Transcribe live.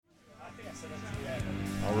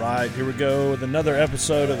right, here we go with another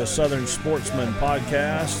episode of the Southern Sportsman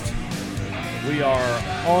Podcast. We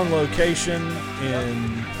are on location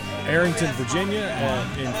in Arrington, Virginia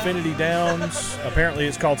at Infinity Downs. Apparently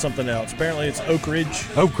it's called something else. Apparently it's Oak Ridge.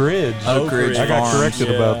 Oak Ridge. I got corrected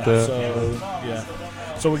about that.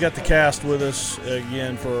 So we got the cast with us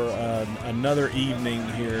again for another evening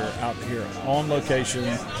out here on location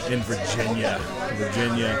in Virginia.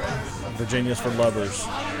 Virginia's for lovers.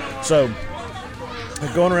 So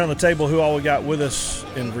going around the table, who all we got with us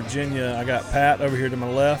in Virginia? I got Pat over here to my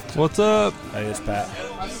left. What's up? Hey, it's Pat.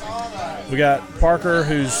 We got Parker,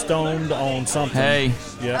 who's stoned on something. Hey,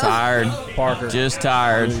 yeah. Tired. Parker. Just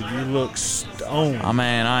tired. Dude, you look stoned. Oh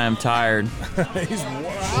man, I am tired. He's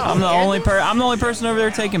wow. I'm the only person over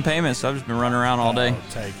there taking payments, so I've just been running around all day.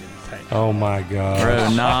 Take it. Oh my God.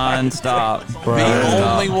 Bro, non-stop. The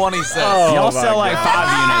only one he says. Y'all sell like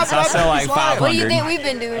 5 units. I sell like 500. What do you think we've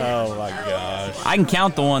been doing? Oh my gosh. I can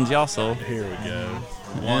count the ones y'all sold. Here we go.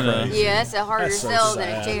 Yeah, that's a harder That's so sell sad.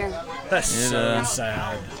 than a chair. That's so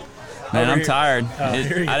sad. Man, Over I'm here. tired.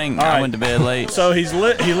 Here you go. I All right. went to bed late. So he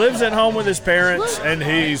lives at home with his parents, and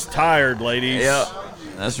he's tired, ladies. Yep,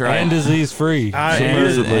 that's right. And disease-free.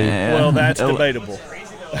 Supposedly. Yeah. Well, that's debatable.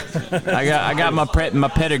 I got my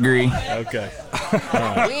pedigree. Okay.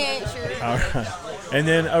 We ain't sure. All right. And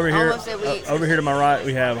then over here to my right,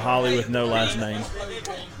 we have Holly with no last name.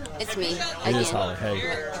 It's me. It is Holly. Hey,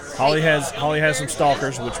 Holly has some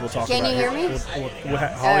stalkers, which we'll talk Can about. you hear me?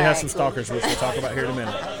 Holly has some stalkers, which we'll talk about here in a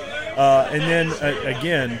minute. And then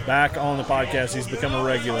again, back on the podcast, he's become a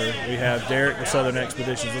regular. We have Derek with Southern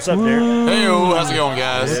Expeditions. What's up, Derek? Hey, how's it going,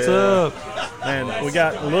 guys? What's up? Man, we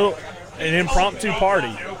got an impromptu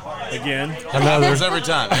party again. It happens every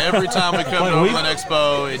time. Every time we come to Oakland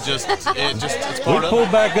Expo, it's We part of pulled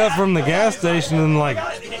it. back up from the gas station and like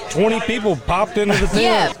 20 people popped into the tent.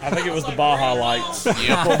 Yeah. I think it was the Baja lights.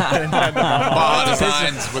 Yep. Baja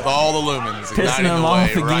Designs with all the lumens. Pissing igniting them the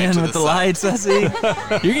off way right again to with the sun. lights. I see. You're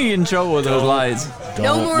gonna get in trouble with those lights. No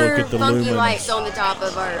Don't more look at the funky lumens. lights on the top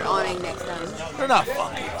of our awning next time. They're not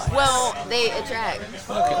funky. Well, they attract.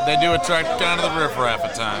 They do attract kind of the riffraff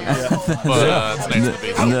at times. But it's next to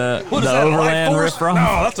be. The What is that, overland Light Force? riff from.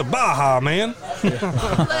 No, that's a Baja, man.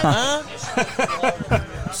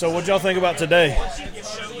 So, what y'all think about today?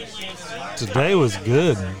 Today was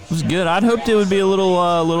good. It was good. I'd hoped it would be a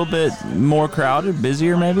little bit more crowded,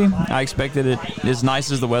 busier maybe. I expected it as nice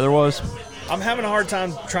as the weather was. I'm having a hard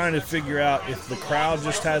time trying to figure out if the crowd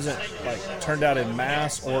just hasn't turned out in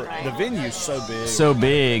mass, or the venue's so big. So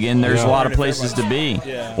big, and there's a lot of places to be.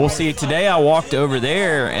 Yeah. Well, see, today I walked over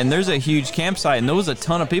there, and there's a huge campsite, and there was a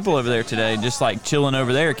ton of people over there today, just like chilling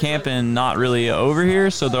over there, camping, not really over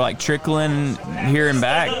here. So they're like trickling here and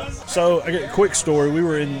back. So, I get a quick story. We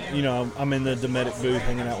were I'm in the Dometic booth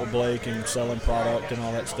hanging out with Blake and selling product and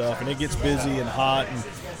all that stuff, and it gets busy and hot, and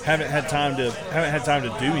haven't had time to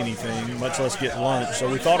do anything, much less get lunch. So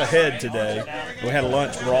we thought ahead today. We had a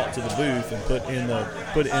lunch brought to the booth and put in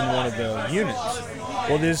one of the units.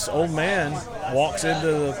 Well, this old man walks into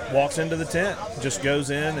the tent, just goes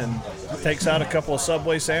in and takes out a couple of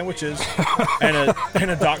Subway sandwiches and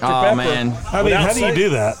a Dr. Oh, Pepper. man. I mean, how do you do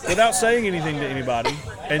that? Without saying anything to anybody,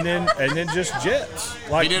 and then just jets.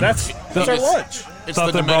 Like He didn't- that's our lunch. It's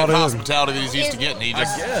Thought the they brought Dominican in- hospitality that he's used to getting. He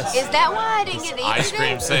just Yes. Is that why I didn't get to eat ice today?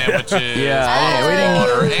 cream sandwiches, Yeah, we didn't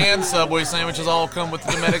water, and Subway sandwiches all come with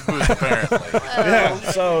the Dometic booth, apparently. Yeah.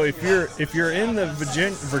 So if you're in the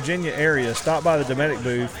Virginia area, stop by the Dometic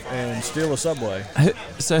booth and steal a Subway.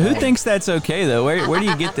 So who thinks that's okay though? Where do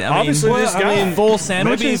you get that? I Obviously, mean, this guy- full Maybe he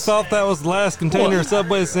sandwiches. thought that was the last container of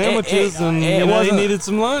Subway sandwiches, and it he wasn't- needed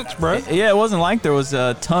some lunch, bro. Yeah, it wasn't like there was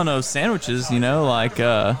a ton of sandwiches. Wasn't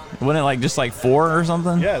it like just like 4 or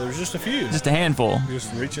something? Yeah, there's just a few. Just a handful.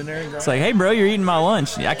 Just reach in there and grab. It's like, hey, bro, you're eating my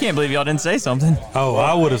lunch. I can't believe y'all didn't say something. Oh,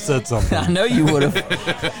 I would have said something. I know you would have.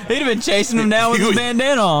 He'd have been chasing him down with his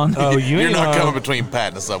bandana on. Oh, you You're ain't not lying. coming between Pat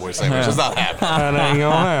and a Subway sandwich. It's not happening. That ain't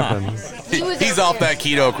gonna happen. He's off that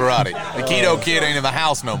keto karate. The keto kid ain't in the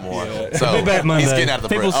house no more. So Be back Monday. he's getting out of the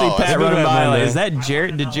People bread. see Oh, Pat it'll be running back by like, Monday. is that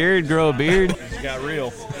Jared? Did Jared grow a beard? It got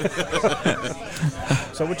real.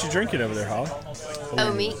 So what you drinking over there, Holly?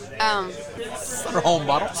 Oh, me? Sutter home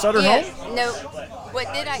bottle. Sutter Yeah. Home? No.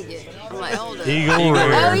 What did I get? I'm like, hold on. Eagle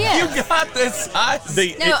Rare. Oh, yeah. You got this size.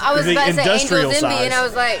 No, I was the about to say industrial Angel's Envy, and I size.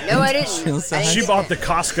 was like, no, I didn't. I didn't She get bought that. the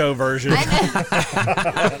Costco version.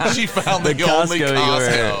 I know. She found the, The only Costco you were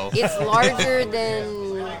Costco. It's larger than.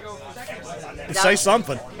 Say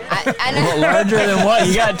something. I know. Larger than what?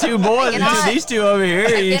 You got 2 boys and cannot. these 2 over here.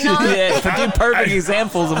 You cannot. yeah, 2 perfect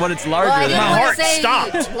examples of what it's larger Well, I than. didn't My wanna heart say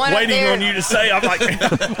stopped one up waiting there. on you to say. I'm like,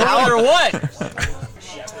 Larger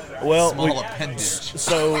what? Well, Small appendage.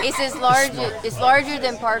 so It's as large. It's larger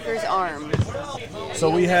than Parker's arm.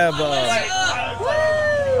 we have.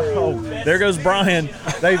 Oh, there goes Brian.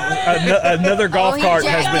 Another golf he cart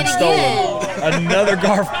has jacked been it stolen. Another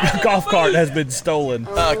golf cart has been stolen.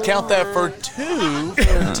 Count that for 2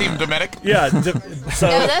 for Team Dometic. Yeah. So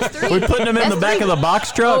No, that's 3. We're putting them in the That's back 3. of the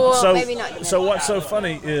box truck. Oh, well, so, maybe not. so what's so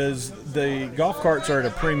funny is the golf carts are at a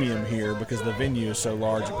premium here because the venue is so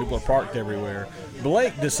large and people are parked everywhere.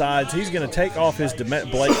 Blake decides he's going to take off his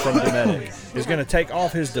Blake from Dometic is going to take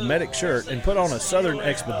off his Dometic shirt and put on a Southern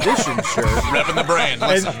Expedition shirt. Repping the brand.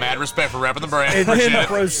 Listen, mad respect for repping the brand. And Appreciate then it.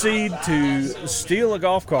 proceed to steal a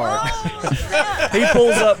golf cart. He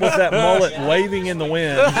pulls up with that mullet waving in the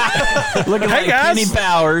wind. Looking Hey, like guys. Kenny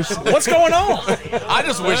Powers. What's going on? I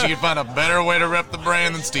just wish you could find a better way to rep the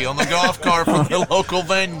brand than stealing the golf cart from the local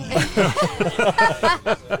venue.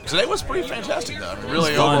 Today was pretty fantastic, though.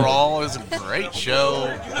 Really, fun. overall, it was a great show.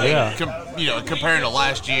 Yeah. Comparing to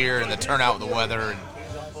last year and the turnout with the weather and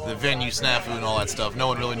the venue snafu and all that stuff, no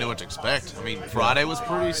one really knew what to expect. I mean, Friday was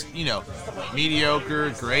pretty, mediocre,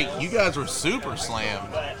 great. You guys were super slammed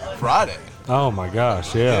Friday. Oh my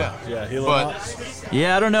gosh, yeah. Yeah, Gila But Knox.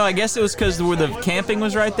 Yeah, I don't know. I guess it was because where the camping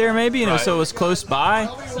was right there, maybe, Right. so it was close by.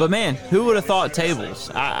 But man, who would have thought tables?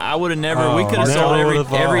 I would have never. Oh, we could have never sold would've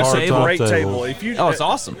thought every hard table. top Great table. table. If you, Oh, it's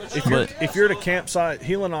awesome. If you're at a campsite,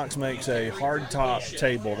 Gila Knox makes a hard top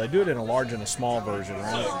table. They do it in a large and a small version,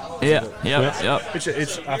 right? Yeah, yep.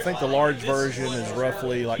 It's I think the large version is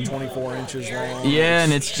roughly like 24 inches long. Yeah,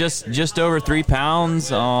 and it's just over 3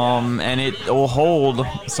 pounds, and it will hold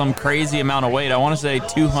some crazy amount of weight. I want to say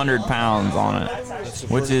 200 pounds on it,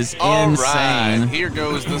 which is all insane. right, here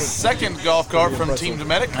goes the second golf cart from Team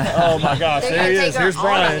Dometic. Oh my gosh, They're there he gonna is. take Here's our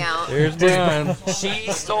awning Brian. out. Here's Brian.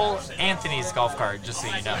 She stole Anthony's golf cart, just so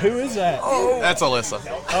you know. Who is that? That's Alyssa.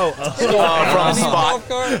 Oh, From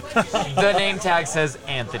Spot. The name tag says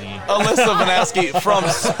Anthony. Alyssa Vanaski from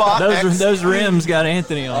Spot X. Those rims got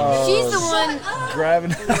Anthony on them. She's the one.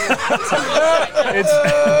 grabbing. it's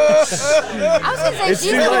I was gonna say It's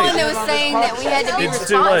she's too the late. one that was saying that we had to be it's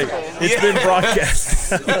too late. responsible. It's been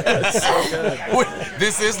broadcast. It's so good.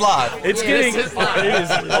 This is live. It's getting. It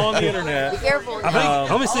is on the internet. Be careful.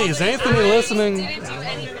 Let me see. Is Anthony listening?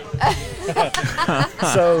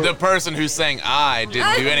 So The person who's saying I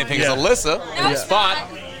didn't do anything Yeah. is Alyssa from Yeah. Spot.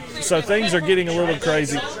 So things are getting a little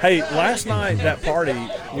crazy. Hey, last night that party,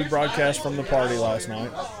 we broadcast from the party last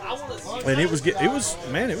night, and it was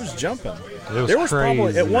jumping. It was there was crazy.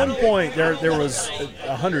 probably at one point there was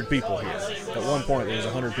 100 people here. At one point there was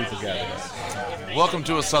 100 people gathered. Welcome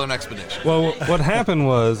to a Southern Expedition. Well, what happened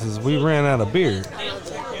was we ran out of beer,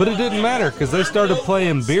 but it didn't matter because they started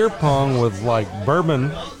playing beer pong with like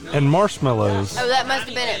bourbon and marshmallows. Oh, that must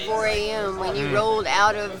have been at 4 a.m. when you rolled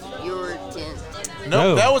out of your tent.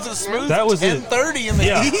 No. That was a smooth That was it. 10:30 in the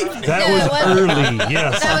Yeah, evening. that No, was it wasn't. early.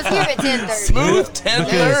 Yes. I was here at 10:30. Smooth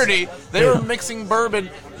 10:30. They were mixing bourbon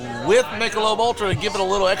with Michelob Ultra to give it a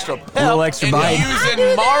little extra pep. little extra and bite. I do using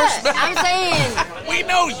that. marshmallow. I'm saying We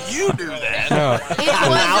know you do that. No. it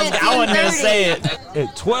wasn't I wasn't gonna say 10:30. it.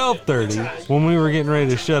 At 12:30, when we were getting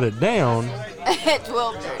ready to shut it down, At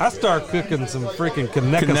 12:30. I started cooking some freaking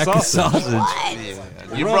Kaneka Kaneka sausage. sausage.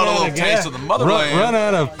 You brought a little taste of the motherland. Run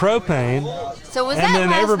out of propane. So was And that then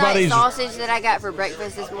last everybody's- night's sausage that I got for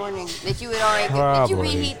breakfast this morning that you had already? Did Probably. you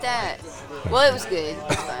reheat that? Well, it was good.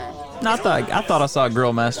 It's fine. No, I thought I saw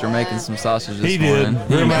Grill Master making some sausage this He did. morning.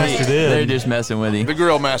 Grill Master did. They're just messing with you. The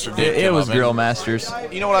Grill Master did. It come was up, and Grill Masters.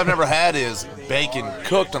 You know what I've never had is bacon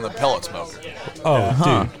cooked on the pellet smoker. Oh,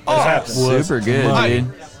 dude. Was Super good, mine.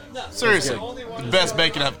 dude. Seriously, the best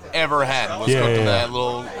bacon I've ever had was Yeah, cooked in yeah. that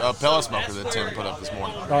little pellet smoker that Tim put up this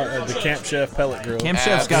morning. The Camp Chef pellet grill. Camp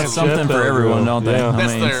Chef's got Camp something Chef for Grill. everyone, don't they? Yeah. I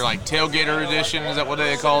That's mean, their like tailgater edition. Is that what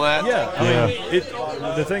they call that? Yeah, I mean,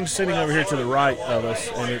 the thing's sitting over here to the right of us,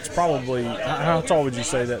 and it's probably how tall would you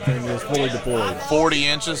say that thing is fully deployed? 40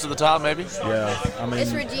 inches to the top, maybe. Yeah, I mean,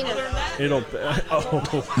 It's Regina. it'll. Oh,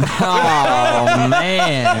 oh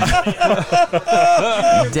man,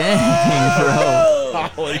 dang, bro.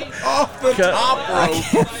 Holly. Off the Cut. top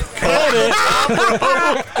rope.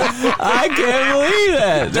 I can't believe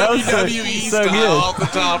that. That was WWE so style good. off the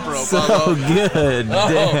top rope. So good.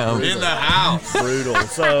 Damn. In the house. Brutal.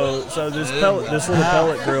 So this little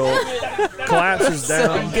pellet grill collapses So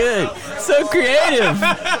down. good. So creative.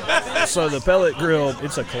 So the pellet grill,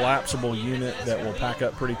 it's a collapsible unit that will pack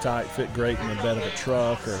up pretty tight, fit great in the bed of a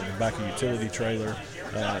truck or in the back of a utility trailer.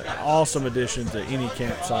 Awesome addition to any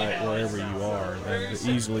campsite wherever you are, and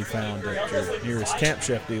easily found at your nearest Camp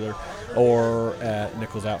Chef dealer or at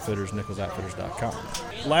Nichols Outfitters, nicholsoutfitters.com.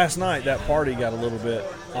 last night that party got a little bit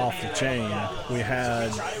off the chain. We had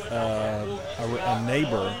a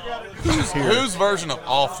neighbor who's here. Whose version of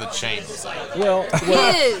off the chain was that? Well,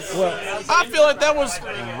 His. I feel like that was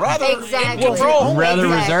rather Exactly. in control. Rather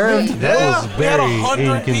reserved. That was we had very 100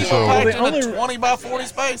 in people control. packed The in a only- 20 by 40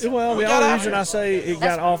 space. Well, We the got only out reason there. I say it got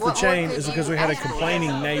That's off the what chain could is you because we had a ask?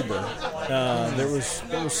 complaining neighbor. There was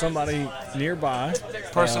somebody nearby.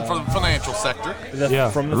 Person from the financial sector. Yeah.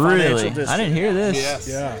 From the financial Really? district. I didn't hear this. Yes.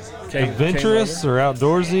 Yeah. Adventurous or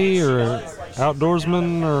outdoorsy or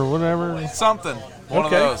outdoorsman or whatever. Something. One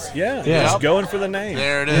Okay. of those. Yeah. Yeah. Just going for the name.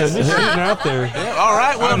 There it Yeah, is. just shooting out there. Yeah, all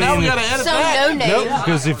right. Well, I now mean, we got to edit Some that. no name. Nope,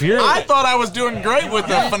 because if you're, I thought I was doing great with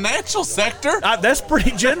the financial sector. That's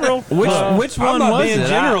pretty general. Which I'm one not was being it?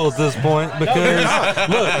 general at this point because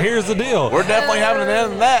look, here's the deal. We're definitely having an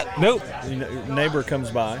end in that. Nope. Neighbor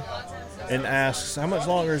comes by and asks, "How much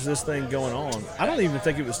longer is this thing going on?" I don't even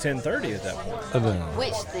think it was 10:30 at that point.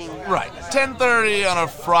 Which thing? Right. 10:30 on a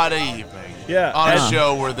Friday evening. Yeah. On a and-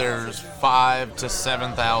 show where there's 5,000 to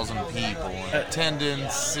 7,000 people in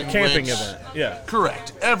attendance. In camping which, event. Yeah.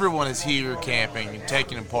 Correct. Everyone is here camping and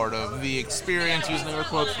taking a part of the experience, using air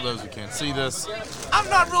quotes for those who can't see this. I'm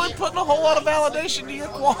not really putting a whole lot of validation to your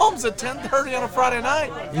qualms at 10:30 on a Friday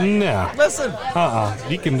night. No. Listen,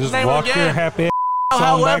 You can just Name of walk the your game. happy ass on back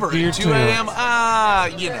however, to your 2 a.m.,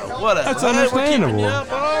 tent. whatever. That's Hey, we're keeping understandable. you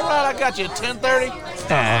up. All right, I got you at 10:30.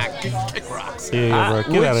 Kick rocks. Yeah,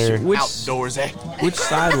 bro. Get out of here. Which Outdoors, eh? which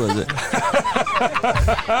side was it?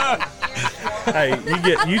 Hey,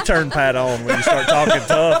 you turn Pat on when you start talking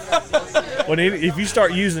tough. If you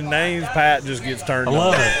start using names, Pat just gets turned I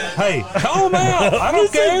love on. it. Hey, call them out. I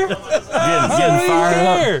don't care. Getting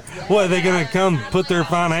fired up. What, are they going to come put their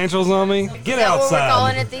financials on me? Get Is that what we're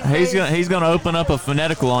calling outside. it these He's days? gonna open up a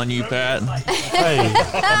phonetical on you, Pat. Hey,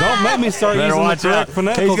 don't make me start Better using the watch out. correct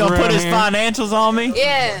phoneticals He's gonna around put his here. financials on me.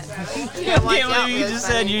 Yeah. You gotta watch Can't out believe for you those just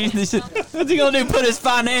said financials. What's he gonna do? Put his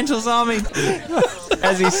financials on me?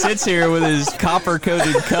 As he sits here with his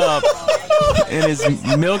copper-coated cup and his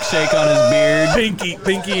milkshake on his beard.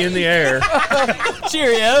 Pinky in the air.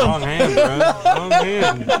 Cheerio, Wrong hand, bro. Wrong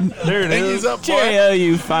hand. There it Pinky's is. up, boy. cheerio,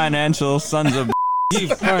 you financial sons of. You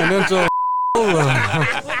financial.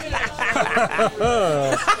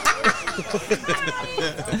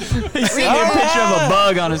 He's sending me a picture of a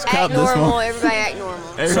bug on his cup Act this normal. morning. Everybody act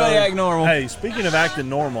normal. Everybody act normal. Hey, speaking of acting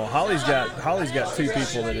normal, Holly's got two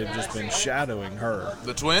people that have just been shadowing her.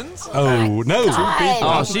 The twins? Oh, no.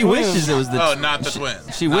 Oh, she wishes it was the. Oh, not the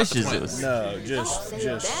twins. She Not the wishes it twins. was. No,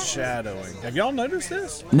 just shadowing. Have y'all noticed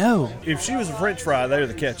this? No. If she was a French fry, they're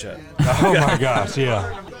the ketchup. Oh, my gosh,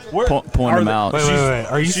 yeah. Point them out. Wait.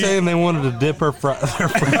 Are you she's- saying they wanted to dip her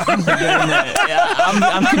Yeah,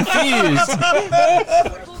 I'm confused.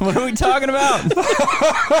 What are we talking about?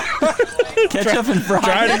 Ketchup and fries.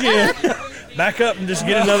 Try it again. Back up and just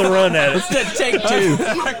get another run at it. Take two.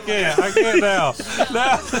 I can't now.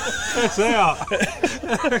 It's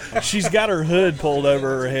out. She's got her hood pulled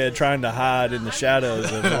over her head, trying to hide in the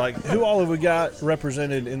shadows. And like, who all have we got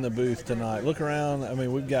represented in the booth tonight? Look around. I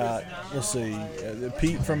mean, we've got, let's see,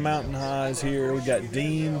 Pete from Mountain Highs here. We got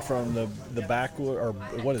Dean from the Backwood, or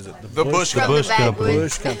what is it? The Bush From Bush the Company.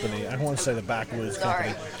 backwoods. Bush Company. I want to say the Backwoods Sorry.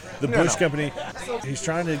 Company. The Bush Company. He's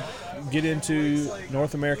trying to get into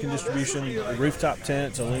North American distribution, rooftop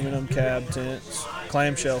tents, aluminum cab tents,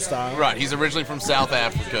 clamshell style. Right, he's originally from South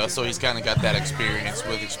Africa, so he's kind of got that experience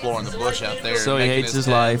with exploring the bush out there. So he making hates his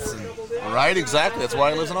tents life. and- right, exactly. That's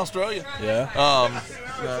why he lives in Australia. Yeah.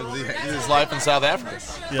 His life in South Africa.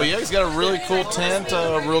 But yeah, he's got a really cool tent,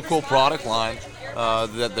 a real cool product line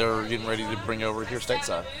that they're getting ready to bring over here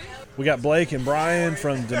stateside. We got Blake and Brian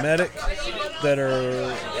from Dometic that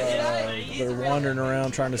are wandering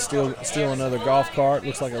around trying to steal another golf cart.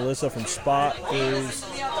 Looks like Alyssa from Spot is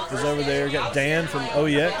over there. Got Dan from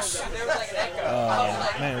OEX.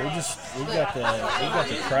 Man, we got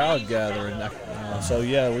the crowd gathering. So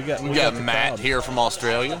yeah, we got We got the Matt crowd. here from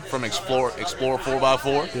Australia, from Explore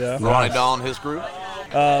 4x4. Yeah. Ronnie Nice. Dahl and his group.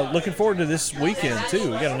 Looking forward to this weekend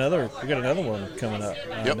too. We got another one coming up.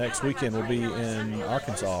 Yep. Next weekend we'll be in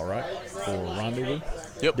Arkansas, right? For Rendezvous.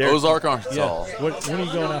 Yep, Derek- Ozark, Yeah. Arkansas. When are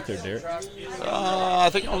you going out there, Derek? I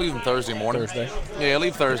think I'm leaving Thursday morning. Thursday. Yeah, I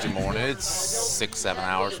leave Thursday morning. It's 6-7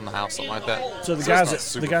 hours from the house, something like that. So the it's guys not at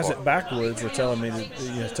super the guys far. at Backwoods were telling me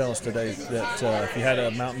that tell us today that if you had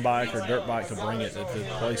a mountain bike or dirt bike to bring it, that the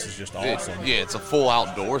place is just awesome. Yeah, it's a full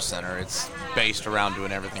outdoor center. It's based around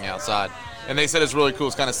doing everything outside. And they said it's really cool.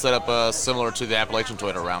 It's kind of set up similar to the Appalachian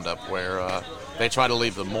Toyota Roundup, where they try to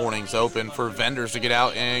leave the mornings open for vendors to get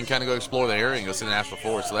out and kind of go explore the area and go see the National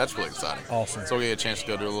Forest. So that's really exciting. Awesome. So we get a chance to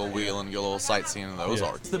go do a little wheel and get a little sightseeing in the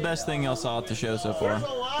Ozarks. What's the best thing y'all saw at the show so far?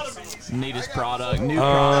 Neatest product, new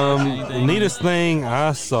product, anything? Neatest thing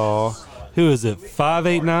I saw. Who is it?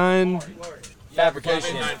 589.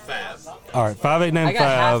 Fabrication. All right, 589. I got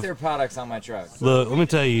half their products on my truck. Look, let me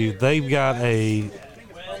tell you, they've got a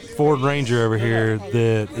Ford Ranger over here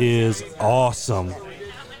that is awesome.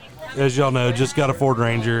 As y'all know, just got a Ford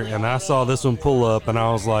Ranger, and I saw this one pull up, and I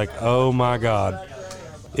was like, oh my God.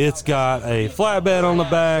 It's got a flatbed on the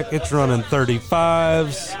back. It's running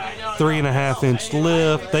 35s, 3.5-inch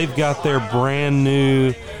lift. They've got their brand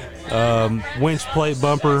new winch plate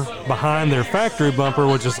bumper behind their factory bumper,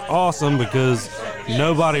 which is awesome because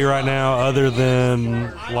nobody right now other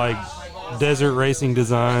than like Desert Racing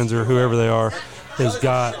Designs or whoever they are has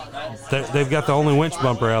got, they've got the only winch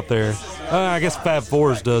bumper out there. I guess Fab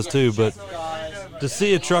Fours does too, but to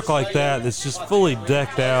see a truck like that that's just fully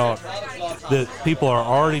decked out, that people are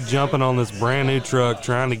already jumping on this brand new truck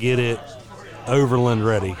trying to get it overland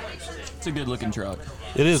ready. It's a good looking truck.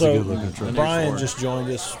 It is So a good looking truck. Brian just joined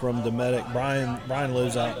us from Dometic. Brian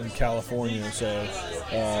lives out in California, so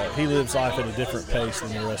he lives life at a different pace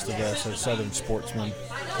than the rest of us as Southern sportsmen.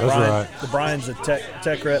 That's right. Brian's a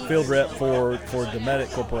tech rep, field rep for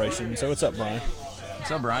Dometic Corporation. So what's up, Brian?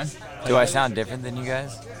 What's up, Brian? Do I sound different than you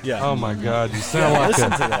guys? Yeah. Oh my God, you sound like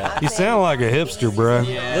Listen to that. you sound like a hipster, bro.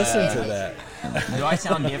 Listen to that. Do I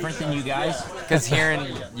sound different than you guys? Because hearing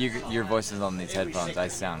your voices on these headphones, I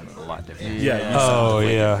sound a lot different. Yeah. Oh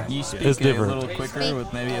yeah, You speak it's a different. little quicker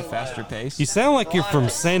with maybe a faster pace. You sound like you're from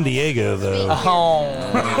San Diego, though. Oh.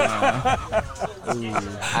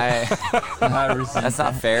 That's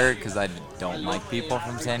not fair because I don't like people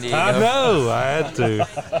from San Diego. I know, I had to.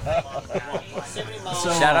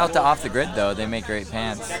 Shout out to Off the Grid though; they make great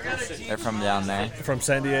pants. They're from down there. From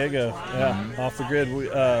San Diego. Yeah. Off the Grid. We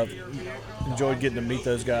enjoyed getting to meet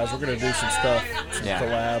those guys. We're going to do some stuff, some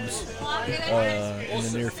collabs in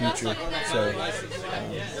the near future. So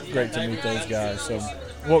great to meet those guys. So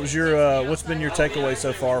what's been your takeaway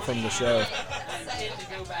so far from the show?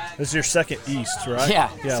 This is your second East, right? Yeah.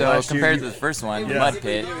 So last compared year to the first one, the Yeah. Mud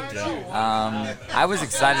Pit, I was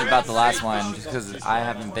excited about the last one just because I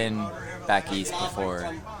haven't been back east before,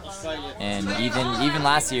 and even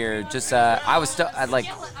last year, just I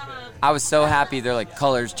was so happy. They're like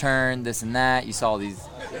colors turn, this and that. You saw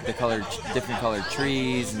different colored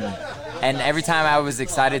trees, and every time I was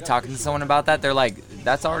excited talking to someone about that, they're like,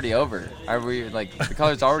 "That's already over. Are we like the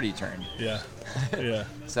colors already turned?" Yeah. Yeah.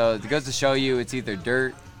 So it goes to show you it's either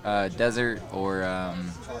dirt, desert, or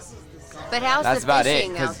But how's that's the about it.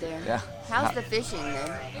 fishing out there? Yeah. How's the fishing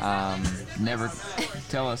then? Never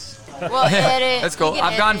tell us. Well, edit. That's cool. You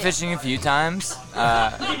can I've gone edit. fishing a few times.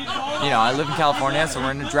 I live in California, so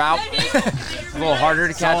we're in a drought. A little harder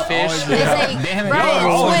to catch fish. They say, Damn it, Brian, We're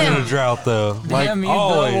always in swim. a drought, though. Like Damn you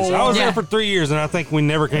always. both. I was Yeah. there for 3 years, and I think we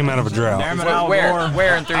never came out of a drought. Damn it, Al Gore.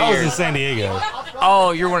 Where in 3 I was in years? San Diego.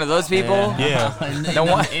 Oh, you're one of those people? Yeah. The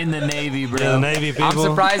one- In the Navy, bro. Yeah, the Navy people. I'm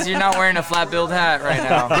surprised you're not wearing a flat-billed hat right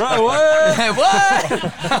now. Bro, what? Hey, what?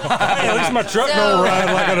 Hey, at least my truck So- don't ride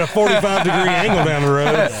like at a 45-degree angle down the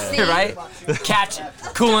road. See, Right?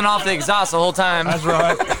 Cooling off the exhaust the whole time. That's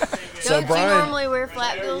right. Don't Brian- you normally wear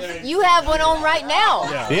flat bills? You have one on right now.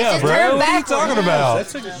 Yeah, just bro. turned What are you backwards. talking about?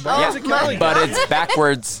 That's a Oh, my But it's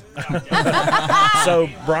backwards. So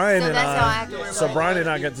Brian So and that's how I have to wear mine. Brian and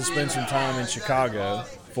I got to spend some time in Chicago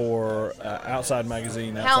for Outside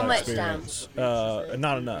Magazine. Outside much Experience.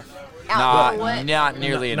 Not enough. Outdoor what? Not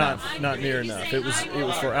nearly enough. Not near enough. It was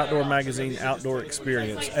for Outdoor Magazine, Outdoor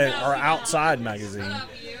Experience, or Outside Magazine,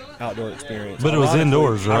 Outdoor Experience. But it was Ironically-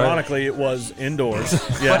 indoors, right? Ironically, it was indoors.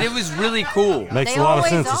 Yeah. But it was really cool. Makes They a lot of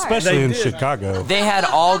always sense, are. especially They in did. Chicago. They had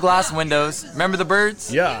all glass windows. Remember the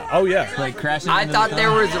birds? Yeah. Oh yeah. Like crashing. I into thought the there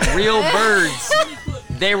car. was real birds.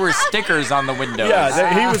 They were stickers on the windows.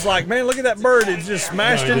 Yeah. He was like, man, look at that bird. It just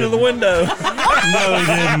smashed No, he into the window. No, you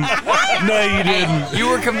didn't. No, you didn't. You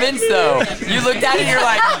were convinced though. You looked at it and you're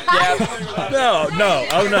like, yeah. No.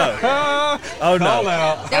 Oh no. Oh no. Call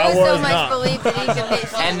out. There I was so was much not. belief that he could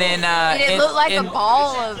fix it. And then Did it look like a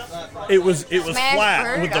ball of... It was Smashed flat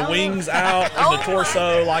bird? with the Oh. wings out and the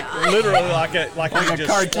torso, like literally like it just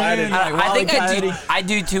cartoon. splatted. I think Wile E. I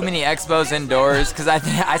do too many expos indoors because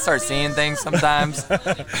I start seeing things sometimes.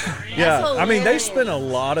 Yeah, I mean they hilarious. spent a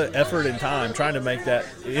lot of effort and time trying to make that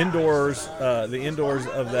indoors, the indoors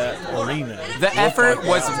of that arena. The look effort like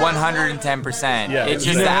was that. 110%. Yeah. It's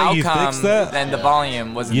You just know the how you fix outcome that? and the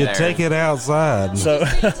volume wasn't You there. take it outside. So,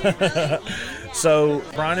 So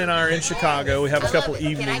Brian and I are in Chicago. We have a couple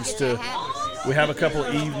evenings to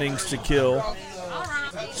kill.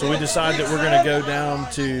 So we decide that we're going to go down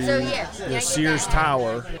to the Sears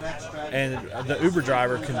Tower, and the Uber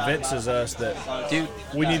driver convinces us that Dude,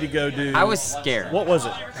 we need to go do. I was scared. What was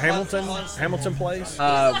it? Hamilton Place?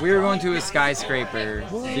 We were going to a skyscraper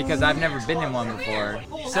because I've never been in one before.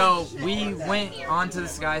 So we went onto the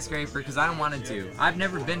skyscraper because I wanted to. I've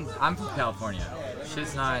never been. I'm from California.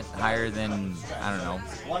 Shit's not higher than, I don't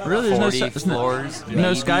know, Really? 40 floors. No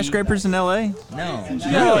maybe. skyscrapers in LA? No. You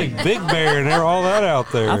got like Big Bear and all that out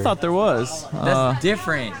there. I thought there was. That's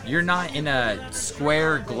different. You're not in a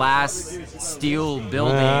square glass steel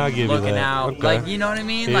building I'll give you looking that. out. Okay. Like, you know what I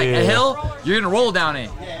mean? Like a Yeah. hill, you're going to roll down it.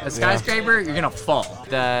 A skyscraper, you're going to fall.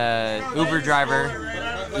 The Uber driver,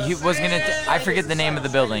 he was going to, I forget the name of the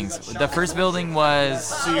buildings. The first building was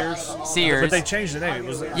Sears. But they changed the name. It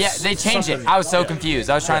was Yeah, they changed it. something- I was so yeah. confused.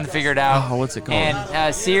 I was trying to figure it out. Oh, what's it called?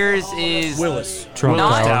 And Sears is Willis. Trump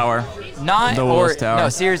not Tower. not The or Willis Tower. no.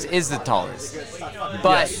 Sears is the tallest,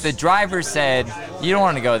 but the driver said you don't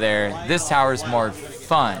want to go there. This tower's more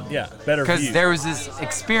fun. Yeah, better Because view. there was this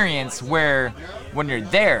experience where when you're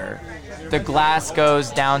there, the glass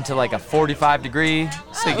goes down to like a 45 degree,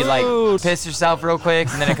 so you can like piss yourself real quick,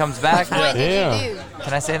 and then it comes back. What did Yeah. you do?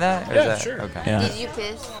 Can I say that? Or Yeah, is that sure. Okay. Yeah. Did you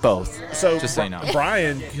piss? Both. So Just so you know.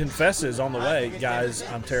 Brian confesses on the way, guys,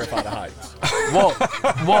 I'm terrified of heights. Well,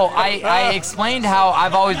 I explained how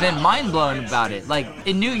I've always been mind blown about it. Like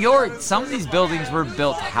in New York, some of these buildings were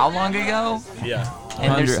built how long ago, Yeah.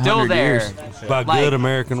 and they're 100 still there. years. By Like- good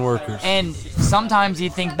American workers. And sometimes you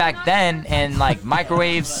think back then, and like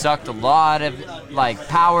microwaves sucked a lot of like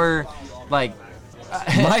power, like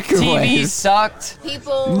TVs Microwaves. sucked.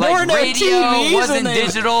 People. There were Like no radio TVs wasn't when they-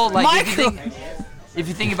 digital. Like Micro- if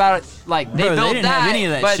you think about it, like they Bro, they built didn't that, have any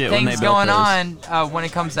of that but shit when things they built going those. on when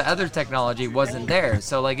it comes to other technology wasn't there.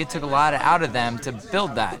 So like it took a lot out of them to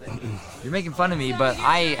build that. You're making fun of me, but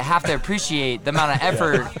I have to appreciate the amount of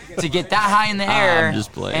effort to get that high in the air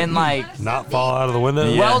just playing. and like Not fall out of the window.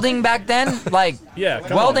 Yeah. welding back then, like Yeah,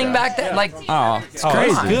 come welding on, back guys. then, Yeah. like Oh, it's Oh,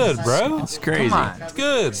 crazy. it's good, bro. It's crazy. come on. It's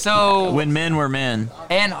good. So When men were men.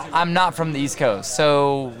 and I'm not from the East Coast,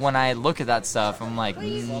 so when I look at that stuff, I'm like,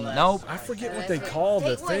 nope. I forget what they call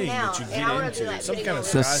the Take one thing now, that you and get I wanna into. do like Some kind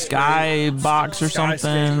of The skyscraper- sky box or skyscape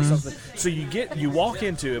something. So you walk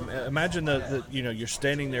into it. Imagine the you're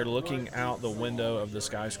standing there looking out the window of the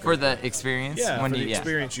skyscraper. For the experience, yeah, when for you the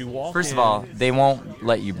experience, you walk. First in. of all, they won't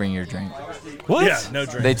let you bring your drink. What? yeah, no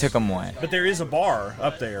drinks. They took them away. But there is a bar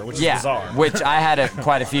up there, which is Yeah, bizarre. which I had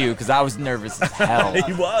quite a few because I was nervous as hell.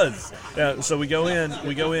 He was. So we go in,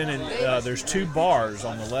 and there's two bars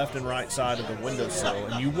on the left and right side of the windowsill,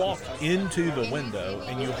 and you walk into the window,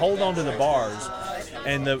 and you hold onto the bars,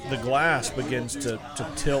 and the glass begins to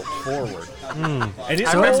tilt forward. And it's I So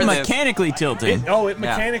it's remember the- mechanically tilted. it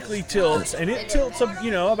mechanically tilts, and it tilts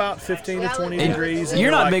about 15 to 20 degrees. and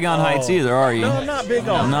You're not like, big on heights oh. either, are you? No, I'm not big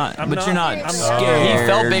on. I'm not, but you're not I'm scared. He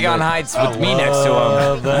felt big on but- heights with me next to him.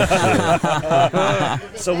 Love that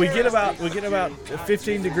shit. So we get about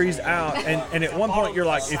 15 degrees out, and at one point you're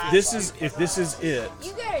like, if this is it, this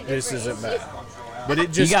isn't bad. But it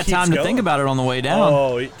You just got keeps time to going. think about it on the way down.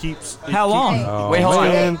 Oh, it keeps. How long? Oh, Wait, hold on.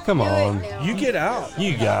 man, come on. You get out.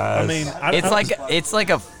 You guys. I mean, It's like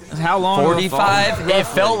a How long? of a 45. It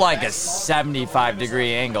felt like a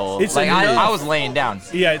 75-degree angle. It's Like I enough. was laying down.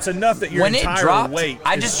 yeah, it's enough that your When it entire dropped, weight.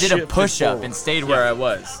 I is just did a shifted push-up forward. and stayed where I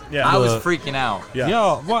was. Yeah. I was Look. freaking out. Yeah.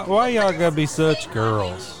 y'all, why y'all gotta be such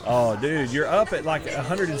girls? Oh, dude, you're up at like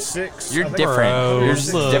 106. You're I think. different. Bro, You're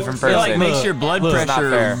just a look. different It person. like makes your blood Look. It's not fair.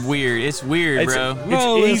 pressure weird. It's weird, It's, bro.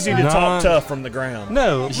 No, it's it's easy to talk not. tough from the ground.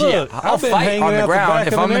 No, look, Yeah, I'll I've been fight hanging on the out ground. back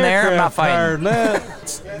If of I'm an in there, I'm not aircraft fighting. higher than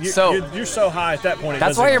that. So- you're so high at that point.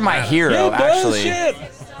 That's why you're my hero, Yeah, actually. bullshit.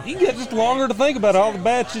 You get just longer to think about all the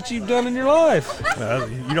bad shit you've done in your life.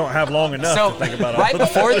 You don't have long enough So to think about all right that.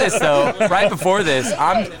 before this, though,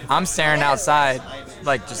 I'm staring outside,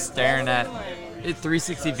 like just staring at it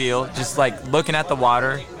 360 view, just like looking at the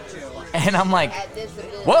water, and I'm like,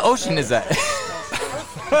 what ocean is that?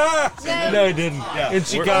 No, he didn't. Yeah, In we're-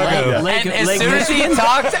 Chicago. yeah. Lake- And as Lake soon as he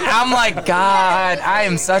talked, I'm like, God, I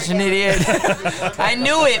am such an idiot. I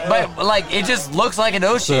knew it, but like it just looks like an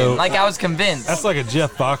ocean. So- Like I was convinced. That's like a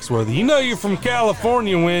Jeff Foxworthy. You know you're from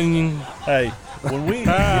California when you... Hey, when we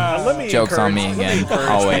let me Joke's on me encourage- let again, encourage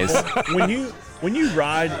always. people. when you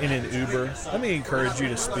ride in an Uber, let me encourage you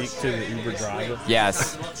to speak to the Uber driver.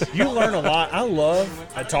 Yes. You learn a lot. I love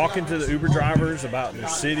talking to the Uber drivers about their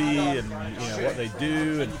city and what they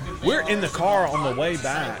do. And we're in the car on the way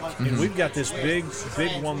back, and we've got this big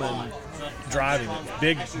woman driving.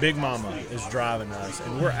 Big Mama is driving us,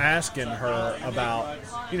 and we're asking her about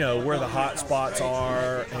where the hot spots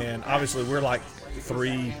are, and obviously we're like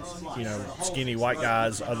 3 skinny white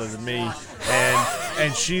guys other than me,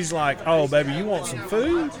 and she's like, "Oh baby, you want some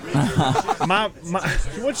food?" my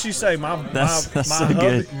what'd she say? My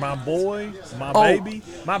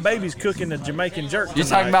baby's cooking the Jamaican jerk You're tonight.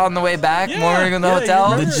 talking about on the way back when we were in the Yeah, hotel?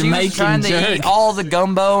 you remember. The She Jamaican was trying to jerk. eat all the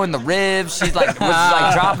gumbo and the ribs. She's like,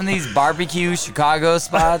 was dropping these barbecue Chicago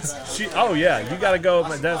spots. You gotta go.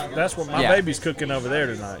 That's what my Yeah. baby's cooking over there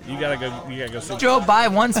tonight. You gotta go see. Drove by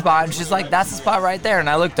one spot and she's like, that's the spot right there. And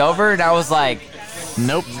I looked over and I was like,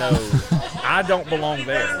 Nope. No, I don't belong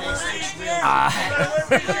there.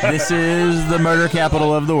 This is the murder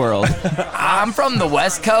capital of the world. I'm from the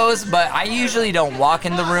West Coast, but I usually don't walk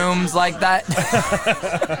into rooms like that.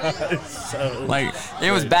 Like,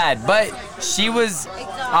 It was bad, but she was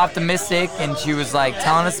optimistic and she was like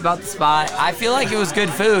telling us about the spot. I feel like it was good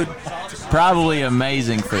food. probably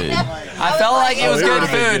amazing food. I felt like it was it good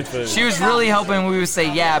would've been food. good food. She was really hoping we would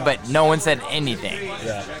say yeah, but no one said anything.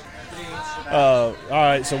 Yeah. All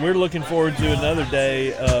right, so we're looking forward to another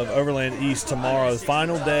day of Overland East tomorrow.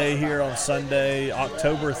 Final day here on Sunday,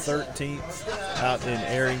 October 13th, out in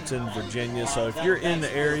Arrington, Virginia. So if you're in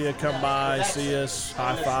the area, come by, see us,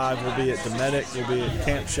 high five. We'll be at Dometic, we'll be at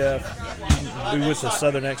Camp Chef, be with the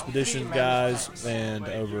Southern Expedition guys, and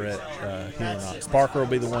over at Knox. Parker will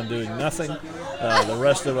be the one doing nothing. The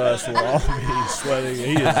rest of us will all be sweating.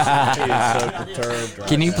 He is so perturbed. Right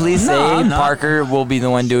Can you now. please say I'm not. Parker will be the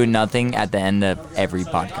one doing nothing at the end of every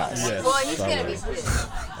podcast? Yes, Well, he's I gonna will. be pissed.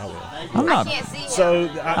 I will. I'm I not. can't see him. So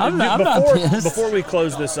I'm not pissed. before we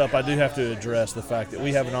close this up, I do have to address the fact that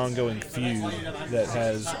we have an ongoing feud that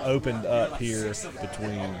has opened up here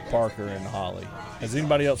between Parker and Holly. Has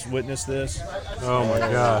anybody else witnessed this? Oh my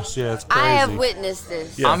gosh, yeah, it's crazy. I have witnessed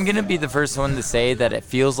this. Yeah. I'm gonna be the first one to say that it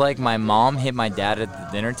feels like my mom hit my dad at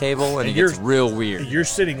the dinner table, and it you're- gets real weird. You're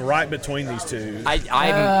sitting right between these two.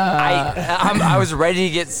 I was ready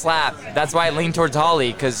to get slapped. That's why I leaned towards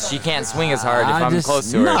Holly because she can't swing as hard if I I'm just-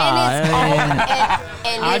 close to her. no. And it's,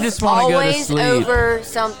 and I it's just wanna go to always sleep. over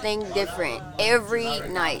something different every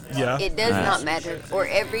night. Yeah. It does not matter. Or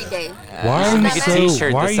every day. Why are you Make a so?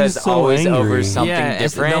 T-shirt Why that are you says so always over angry? something Yeah,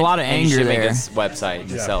 it's- different. a lot of and you should anger make a there. website and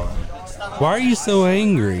Yeah. sell it. Why are you so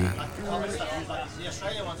angry?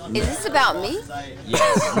 Is this about me?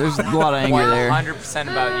 Yes. There's a lot of anger there. 100%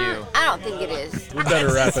 about you. I don't think it is. We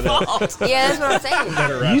better wrap it up. Yeah, that's what I'm saying.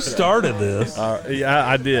 Better wrap You it up. started this. Yeah,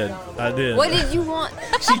 I did. What did you want?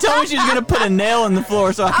 She told me she was gonna put a nail in the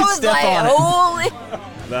floor so I I could was step like, on it. holy.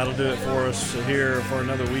 That'll do it for us here for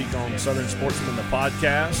another week on Southern Sportsman, the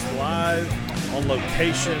podcast, live on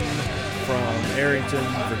location from Arrington,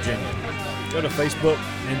 Virginia. Go to Facebook,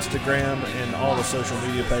 Instagram, and all the social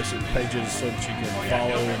media pages so that you can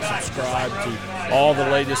follow and subscribe to all the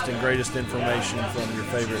latest and greatest information from your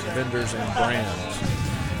favorite vendors and brands.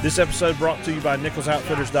 This episode brought to you by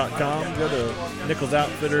NicholsOutfitters.com. Go to Nichols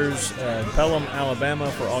Outfitters in Pelham, Alabama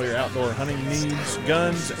for all your outdoor hunting needs.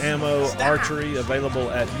 Guns, ammo, archery available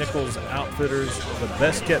at Nichols Outfitters, the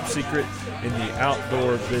best kept secret in the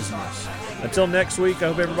outdoor business. Until next week, I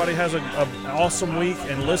hope everybody has an awesome week,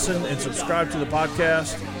 and listen and subscribe to the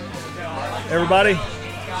podcast. Everybody,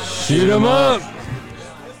 Shoot 'em up.